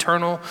receive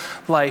eternal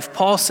life.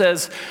 Paul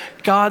says,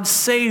 God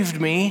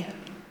saved me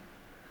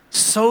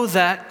so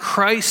that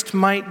Christ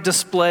might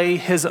display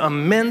his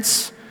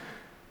immense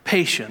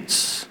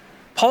patience.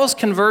 Paul's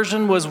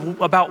conversion was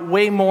about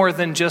way more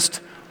than just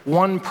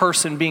one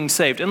person being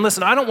saved. And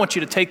listen, I don't want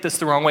you to take this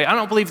the wrong way. I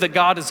don't believe that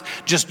God is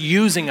just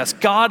using us.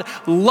 God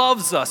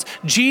loves us.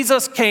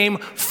 Jesus came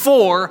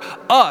for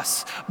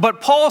us. But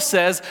Paul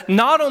says,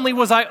 not only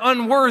was I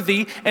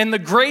unworthy and the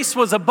grace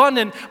was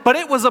abundant, but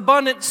it was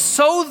abundant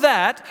so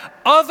that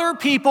other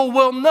people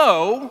will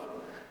know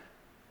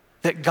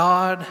that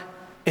God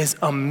is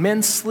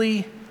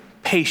immensely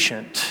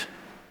patient.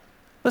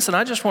 Listen,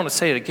 I just want to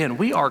say it again.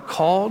 We are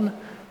called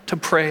to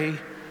pray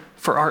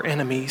for our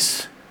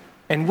enemies.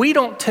 And we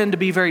don't tend to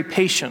be very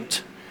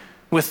patient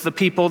with the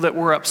people that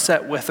we're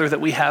upset with or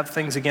that we have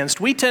things against.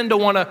 We tend to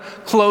want to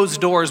close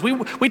doors.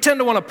 We tend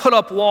to want to put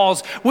up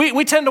walls.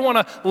 We tend to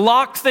want to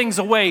lock things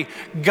away.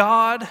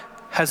 God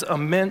has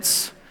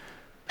immense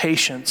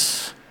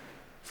patience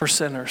for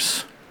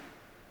sinners.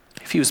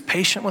 If he was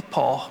patient with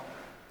Paul,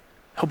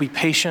 he'll be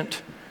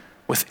patient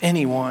with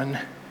anyone.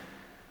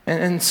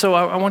 And so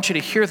I want you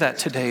to hear that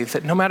today,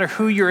 that no matter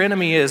who your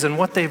enemy is and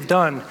what they've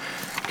done,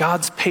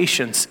 God's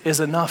patience is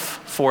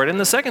enough for it. And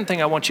the second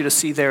thing I want you to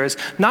see there is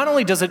not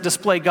only does it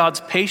display God's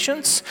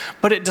patience,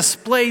 but it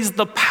displays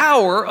the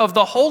power of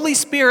the Holy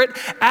Spirit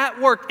at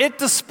work. It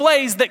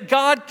displays that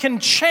God can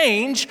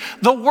change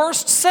the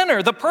worst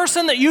sinner, the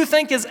person that you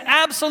think is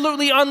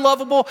absolutely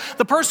unlovable,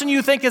 the person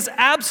you think is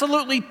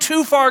absolutely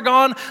too far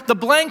gone, the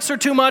blanks are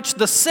too much,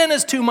 the sin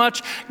is too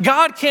much.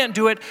 God can't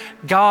do it.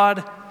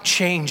 God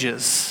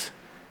changes.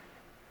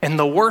 And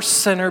the worst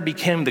sinner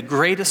became the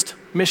greatest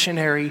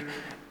missionary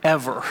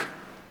ever.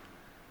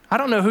 I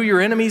don't know who your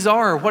enemies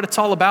are or what it's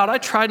all about. I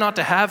try not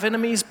to have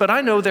enemies, but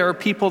I know there are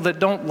people that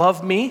don't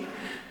love me.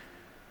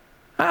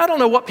 I don't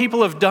know what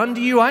people have done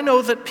to you. I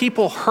know that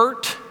people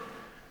hurt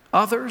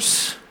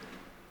others.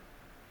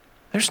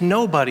 There's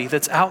nobody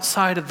that's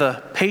outside of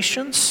the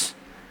patience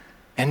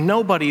and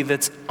nobody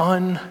that's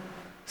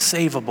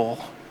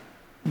unsavable.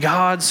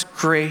 God's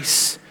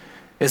grace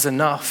is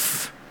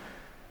enough.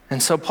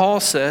 And so Paul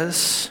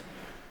says,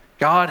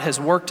 God has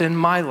worked in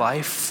my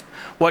life.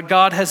 What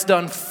God has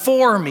done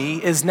for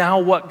me is now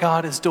what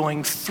God is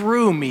doing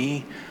through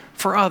me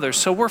for others.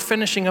 So we're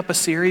finishing up a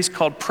series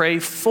called Pray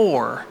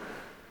For.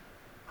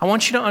 I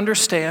want you to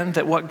understand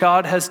that what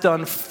God has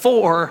done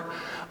for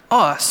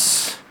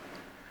us,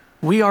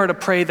 we are to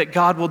pray that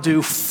God will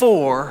do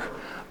for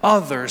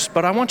others.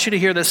 But I want you to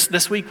hear this.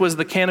 This week was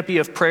the Canopy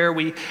of Prayer.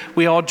 We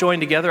all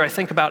joined together. I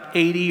think about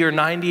 80 or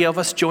 90 of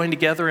us joined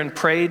together and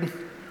prayed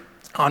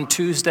on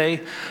Tuesday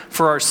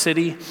for our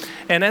city.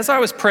 And as I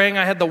was praying,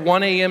 I had the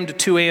 1 a.m. to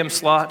 2 a.m.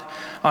 slot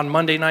on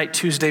Monday night,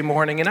 Tuesday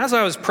morning. And as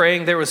I was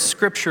praying, there was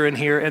scripture in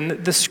here, and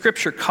the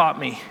scripture caught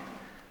me.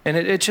 And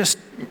it just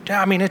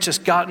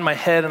got in my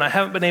head, and I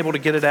haven't been able to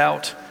get it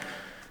out.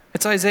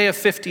 It's Isaiah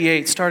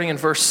 58, starting in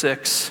verse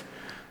 6.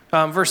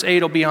 Verse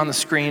 8 will be on the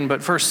screen,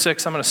 but verse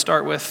 6 I'm going to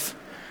start with.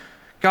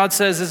 God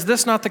says, is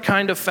this not the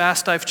kind of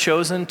fast I've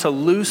chosen, to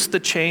loose the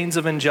chains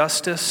of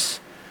injustice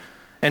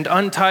and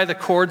untie the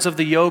cords of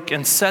the yoke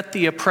and set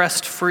the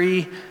oppressed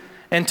free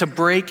and to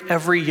break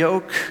every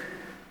yoke?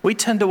 We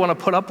tend to want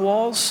to put up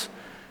walls.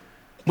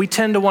 We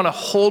tend to want to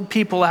hold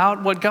people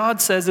out. What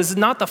God says is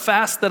not the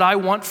fast that I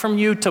want from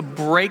you to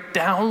break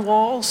down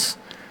walls,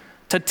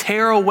 to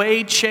tear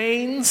away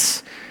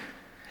chains.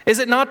 Is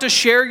it not to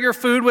share your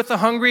food with the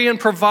hungry and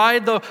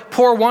provide the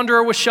poor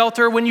wanderer with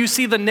shelter, when you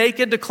see the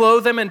naked to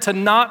clothe them and to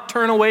not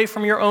turn away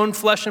from your own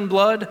flesh and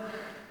blood?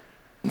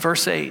 In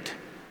verse 8,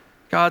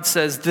 God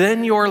says,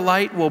 then your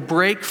light will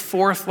break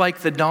forth like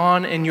the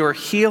dawn and your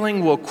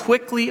healing will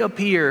quickly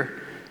appear.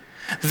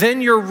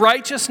 Then your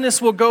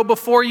righteousness will go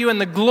before you,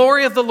 and the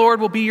glory of the Lord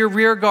will be your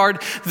rear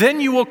guard. Then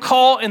you will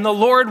call, and the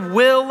Lord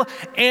will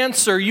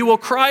answer. You will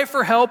cry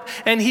for help,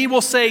 and he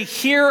will say,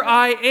 here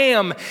I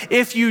am.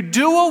 If you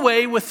do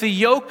away with the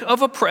yoke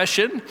of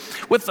oppression,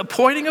 with the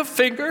pointing of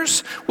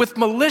fingers, with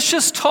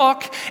malicious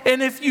talk,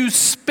 and if you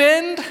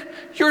spend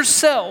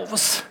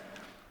yourselves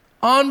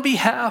on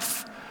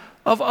behalf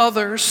of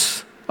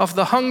others, of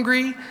the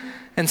hungry,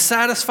 and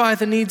satisfy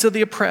the needs of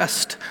the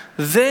oppressed,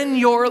 then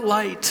your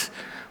light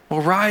will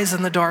rise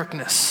in the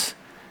darkness,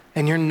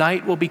 and your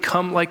night will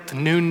become like the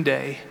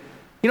noonday.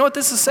 You know what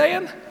this is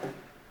saying?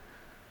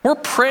 We're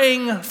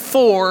praying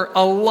for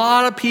a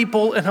lot of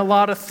people and a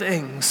lot of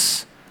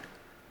things.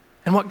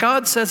 And what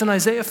God says in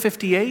Isaiah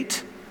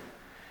 58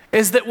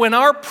 is that when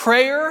our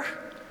prayer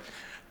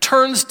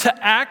turns to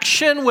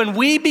action, when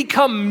we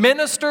become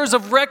ministers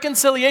of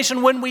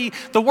reconciliation,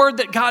 the word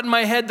that got in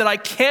my head that I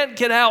can't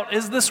get out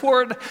is this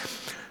word,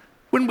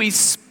 when we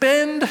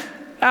spend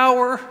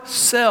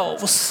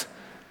ourselves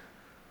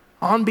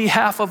on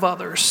behalf of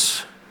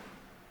others.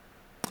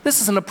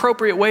 This is an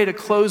appropriate way to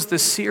close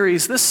this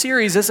series. This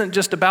series isn't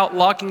just about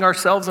locking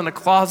ourselves in a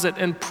closet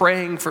and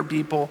praying for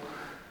people.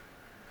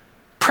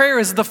 Prayer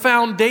is the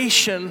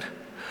foundation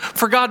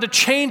for God to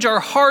change our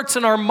hearts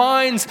and our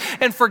minds,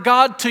 and for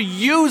God to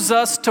use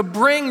us to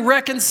bring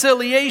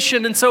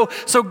reconciliation. And so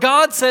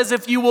God says,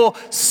 if you will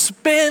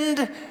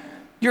spend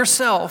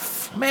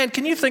yourself, man,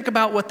 can you think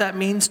about what that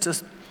means to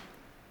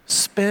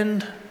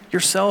spend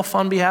yourself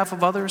on behalf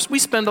of others? We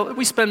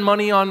spend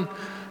money on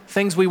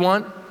things we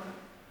want.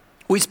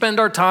 We spend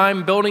our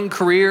time building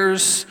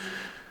careers,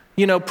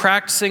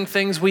 practicing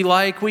things we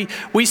like.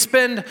 We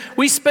spend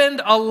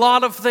a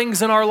lot of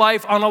things in our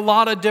life on a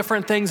lot of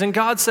different things. And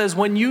God says,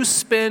 when you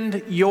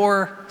spend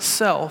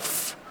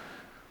yourself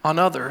on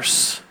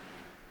others,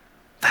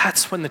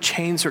 that's when the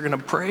chains are going to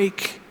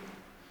break.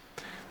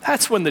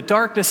 That's when the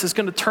darkness is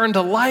going to turn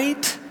to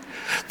light.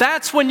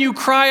 That's when you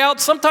cry out.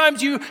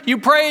 Sometimes you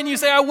pray and you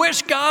say, I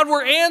wish God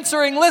were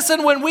answering.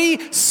 Listen, when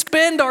we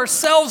spend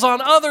ourselves on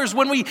others,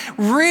 when we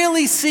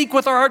really seek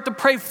with our heart to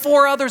pray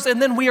for others,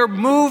 and then we are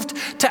moved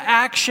to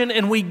action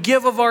and we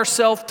give of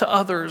ourselves to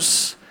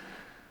others,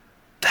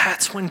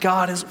 that's when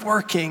God is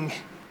working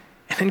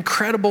in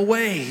incredible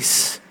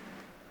ways.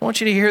 I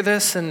want you to hear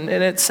this, and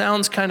it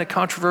sounds kind of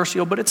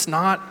controversial, but it's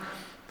not.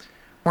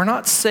 We're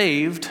not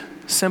saved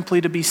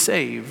simply to be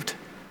saved.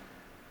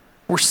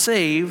 We're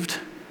saved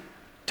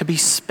to be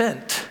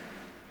spent.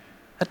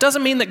 That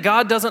doesn't mean that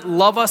God doesn't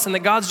love us and that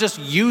God's just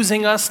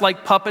using us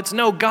like puppets.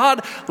 No,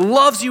 God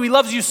loves you. He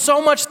loves you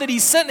so much that he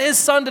sent his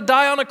son to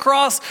die on a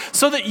cross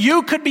so that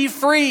you could be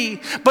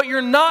free. But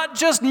you're not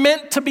just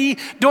meant to be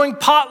doing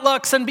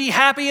potlucks and be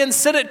happy and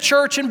sit at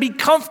church and be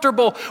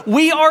comfortable.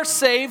 We are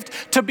saved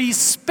to be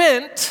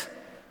spent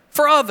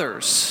for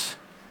others.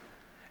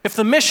 If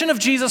the mission of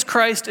Jesus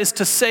Christ is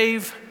to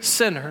save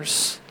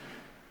sinners,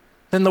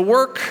 then the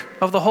work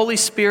of the Holy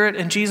Spirit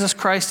and Jesus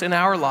Christ in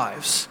our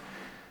lives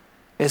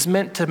is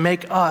meant to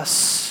make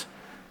us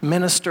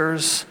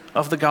ministers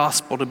of the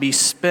gospel, to be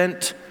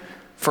spent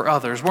for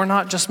others. We're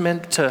not just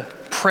meant to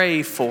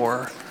pray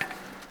for,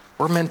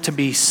 we're meant to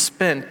be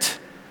spent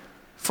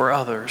for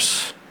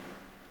others.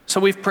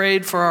 So we've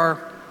prayed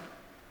for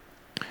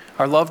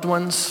our loved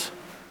ones.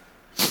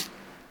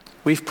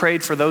 We've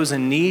prayed for those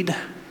in need.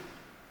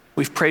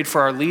 We've prayed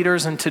for our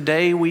leaders, and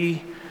today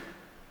we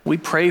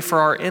pray for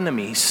our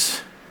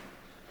enemies.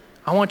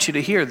 I want you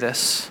to hear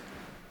this.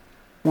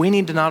 We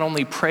need to not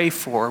only pray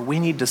for, we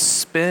need to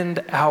spend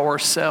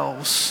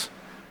ourselves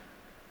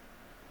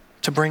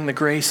to bring the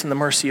grace and the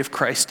mercy of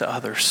Christ to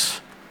others.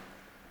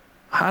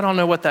 I don't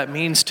know what that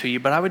means to you,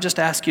 but I would just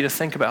ask you to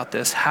think about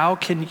this. How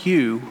can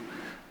you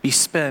be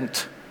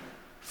spent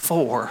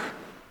for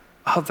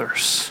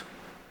others?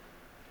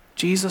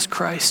 Jesus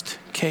Christ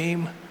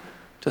came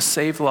to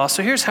save the lost.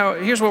 So here's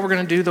what we're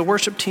going to do. The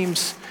worship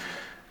team's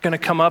going to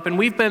come up, and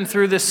we've been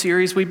through this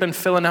series. We've been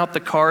filling out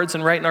the cards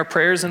and writing our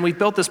prayers, and we've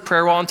built this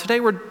prayer wall, and today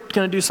we're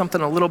going to do something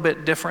a little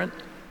bit different.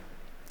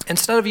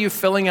 Instead of you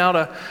filling out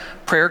a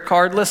prayer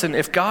card, listen,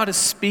 if God is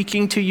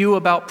speaking to you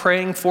about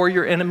praying for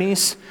your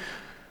enemies,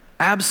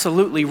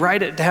 absolutely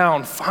write it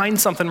down. Find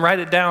something, write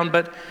it down.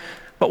 But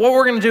what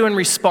we're going to do in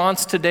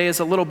response today is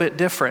a little bit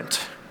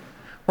different.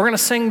 We're going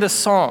to sing this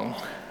song.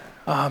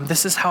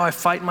 This is how I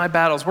fight my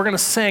battles. We're going to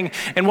sing.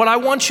 And what I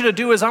want you to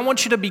do is I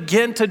want you to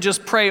begin to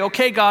just pray,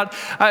 okay, God,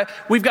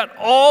 we've got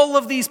all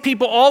of these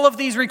people, all of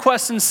these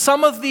requests, and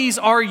some of these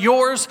are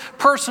yours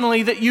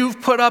personally that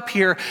you've put up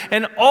here.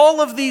 And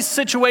all of these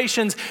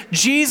situations,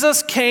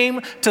 Jesus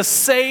came to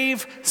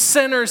save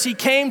sinners. He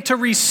came to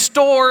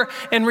restore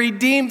and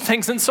redeem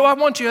things. And so I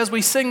want you, as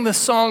we sing this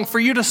song, for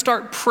you to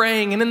start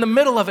praying. And in the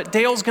middle of it,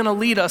 Dale's going to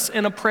lead us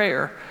in a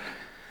prayer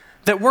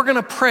that we're going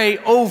to pray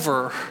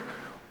over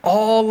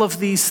all of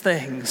these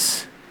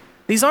things.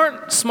 These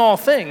aren't small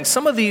things.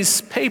 Some of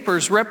these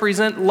papers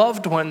represent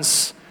loved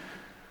ones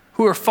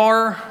who are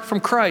far from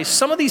Christ.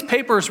 Some of these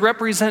papers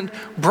represent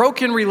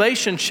broken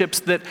relationships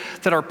that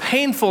are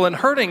painful and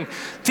hurting.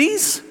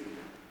 These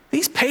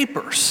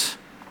papers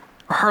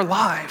are our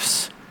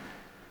lives.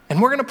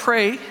 And we're going to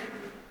pray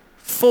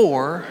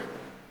for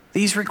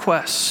these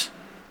requests.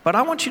 But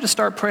I want you to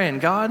start praying,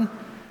 God,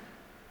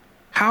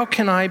 how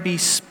can I be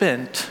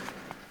spent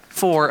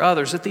for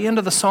others? At the end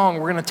of the song,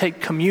 we're going to take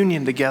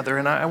communion together,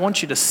 and I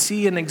want you to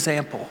see an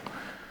example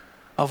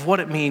of what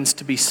it means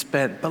to be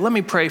spent. But let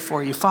me pray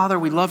for you. Father,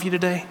 we love you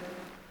today.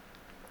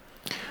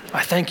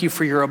 I thank you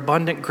for your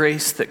abundant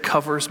grace that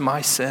covers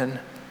my sin.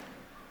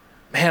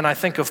 Man, I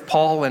think of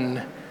Paul,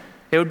 and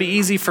it would be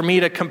easy for me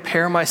to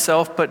compare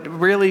myself, but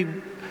really,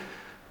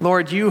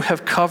 Lord, you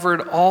have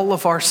covered all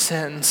of our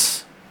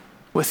sins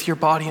with your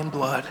body and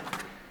blood.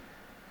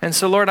 And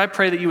so, Lord, I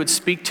pray that you would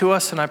speak to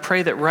us, and I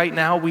pray that right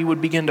now we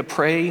would begin to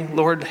pray,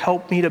 Lord,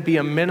 help me to be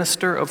a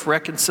minister of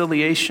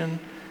reconciliation.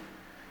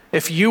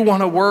 If you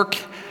want to work,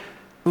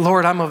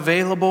 Lord, I'm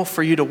available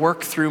for you to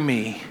work through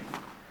me.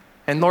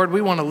 And Lord, we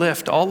want to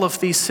lift all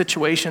of these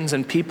situations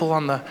and people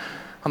on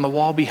the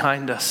wall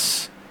behind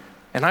us.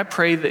 And I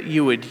pray that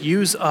you would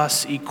use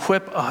us,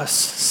 equip us,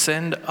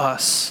 send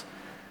us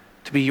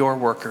to be your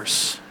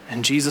workers.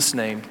 In Jesus'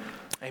 name,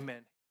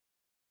 amen.